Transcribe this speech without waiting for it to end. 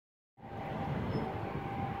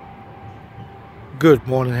Good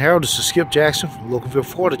morning, Harold. This is Skip Jackson from Loganville,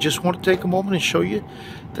 Florida. Just want to take a moment and show you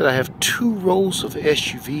that I have two rows of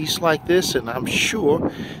SUVs like this, and I'm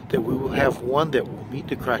sure that we will have one that will meet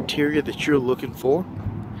the criteria that you're looking for.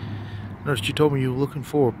 Notice you told me you were looking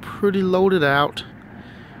for a pretty loaded out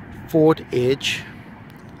Ford Edge.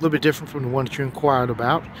 A little bit different from the one that you inquired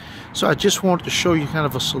about. So I just wanted to show you kind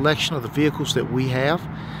of a selection of the vehicles that we have.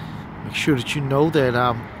 Make sure that you know that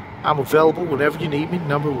I'm available whenever you need me. The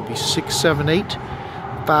number will be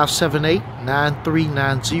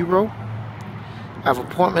 678-578-9390. I have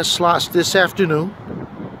appointment slots this afternoon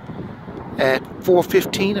at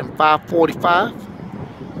 4:15 and 5:45.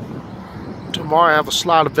 Tomorrow I have a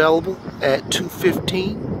slot available at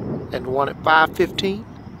 2:15 and one at 5:15.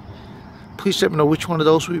 Please let me know which one of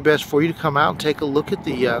those would be best for you to come out and take a look at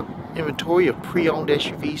the inventory of pre-owned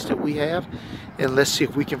SUVs that we have, and let's see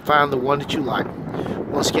if we can find the one that you like.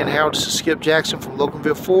 Once again, Harold, this is Skip Jackson from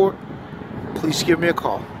Loganville Ford. Please give me a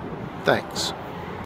call. Thanks.